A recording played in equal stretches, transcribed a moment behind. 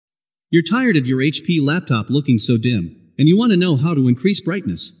You're tired of your HP laptop looking so dim, and you want to know how to increase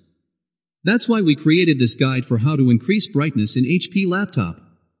brightness. That's why we created this guide for how to increase brightness in HP laptop.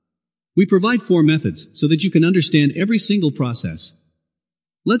 We provide 4 methods so that you can understand every single process.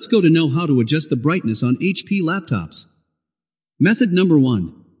 Let's go to know how to adjust the brightness on HP laptops. Method number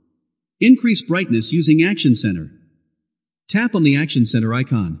 1. Increase brightness using Action Center. Tap on the Action Center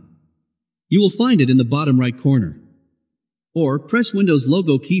icon. You will find it in the bottom right corner. Or press Windows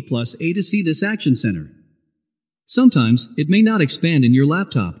logo key plus A to see this Action Center. Sometimes it may not expand in your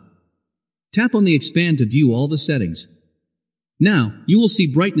laptop. Tap on the expand to view all the settings. Now, you will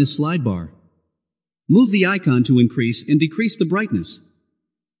see brightness slide bar. Move the icon to increase and decrease the brightness.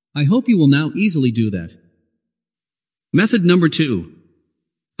 I hope you will now easily do that. Method number 2.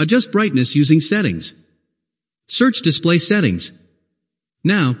 Adjust brightness using settings. Search display settings.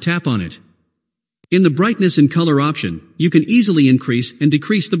 Now tap on it. In the brightness and color option, you can easily increase and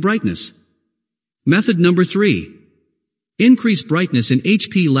decrease the brightness. Method number 3. Increase brightness in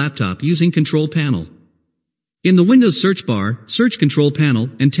HP laptop using control panel. In the Windows search bar, search control panel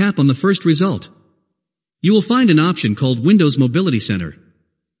and tap on the first result. You will find an option called Windows Mobility Center.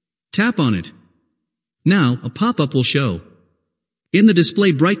 Tap on it. Now, a pop-up will show. In the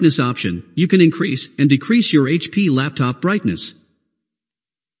display brightness option, you can increase and decrease your HP laptop brightness.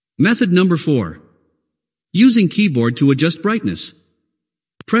 Method number 4. Using keyboard to adjust brightness.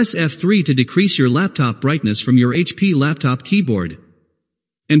 Press F3 to decrease your laptop brightness from your HP laptop keyboard.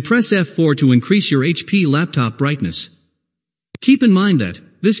 And press F4 to increase your HP laptop brightness. Keep in mind that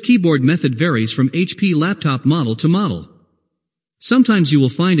this keyboard method varies from HP laptop model to model. Sometimes you will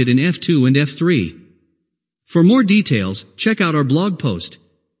find it in F2 and F3. For more details, check out our blog post,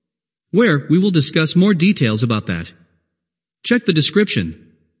 where we will discuss more details about that. Check the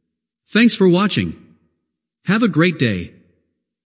description. Thanks for watching. Have a great day.